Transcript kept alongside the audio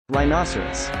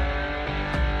Rhinoceros.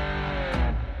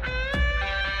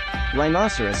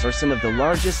 Rhinoceros are some of the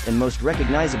largest and most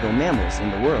recognizable mammals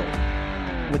in the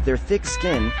world. With their thick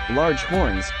skin, large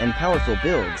horns, and powerful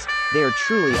builds, they are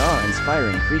truly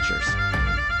awe-inspiring creatures.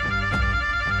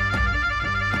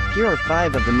 Here are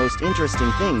 5 of the most interesting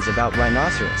things about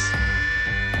rhinoceros.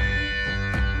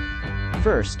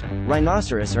 First,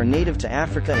 rhinoceros are native to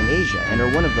Africa and Asia and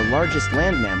are one of the largest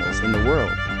land mammals in the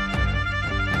world.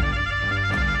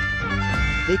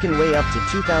 They can weigh up to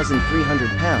 2,300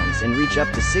 pounds and reach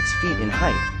up to 6 feet in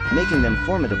height, making them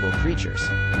formidable creatures.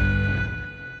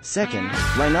 Second,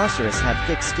 rhinoceros have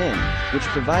thick skin, which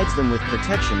provides them with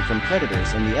protection from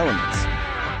predators and the elements.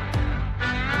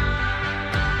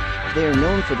 They are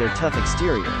known for their tough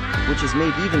exterior, which is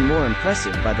made even more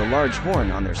impressive by the large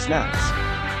horn on their snouts.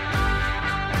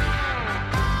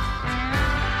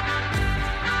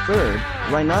 Third,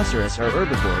 rhinoceros are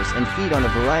herbivores and feed on a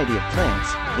variety of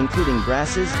plants, including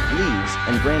grasses, leaves,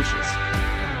 and branches.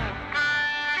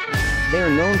 They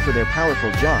are known for their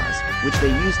powerful jaws, which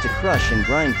they use to crush and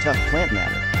grind tough plant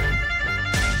matter.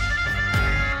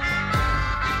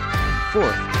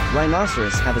 Fourth,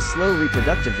 rhinoceros have a slow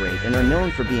reproductive rate and are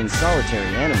known for being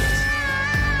solitary animals.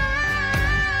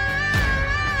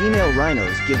 Female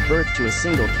rhinos give birth to a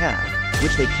single calf,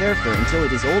 which they care for until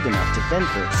it is old enough to fend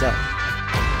for itself.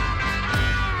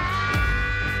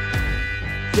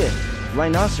 Fifth,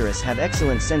 rhinoceros have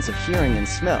excellent sense of hearing and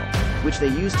smell, which they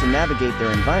use to navigate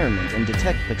their environment and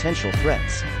detect potential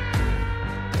threats.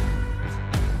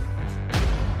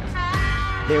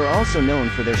 They are also known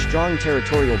for their strong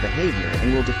territorial behavior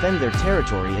and will defend their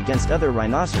territory against other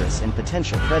rhinoceros and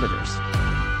potential predators.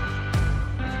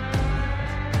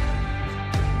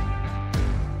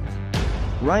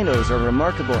 Rhinos are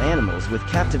remarkable animals with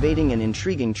captivating and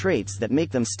intriguing traits that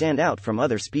make them stand out from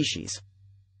other species.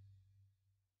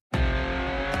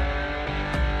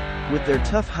 With their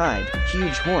tough hide,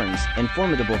 huge horns, and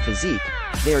formidable physique,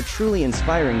 they are truly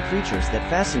inspiring creatures that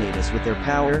fascinate us with their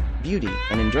power, beauty,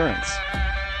 and endurance.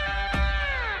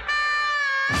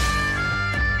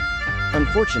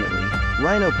 Unfortunately,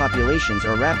 rhino populations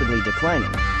are rapidly declining,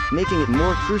 making it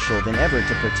more crucial than ever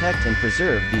to protect and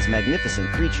preserve these magnificent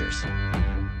creatures.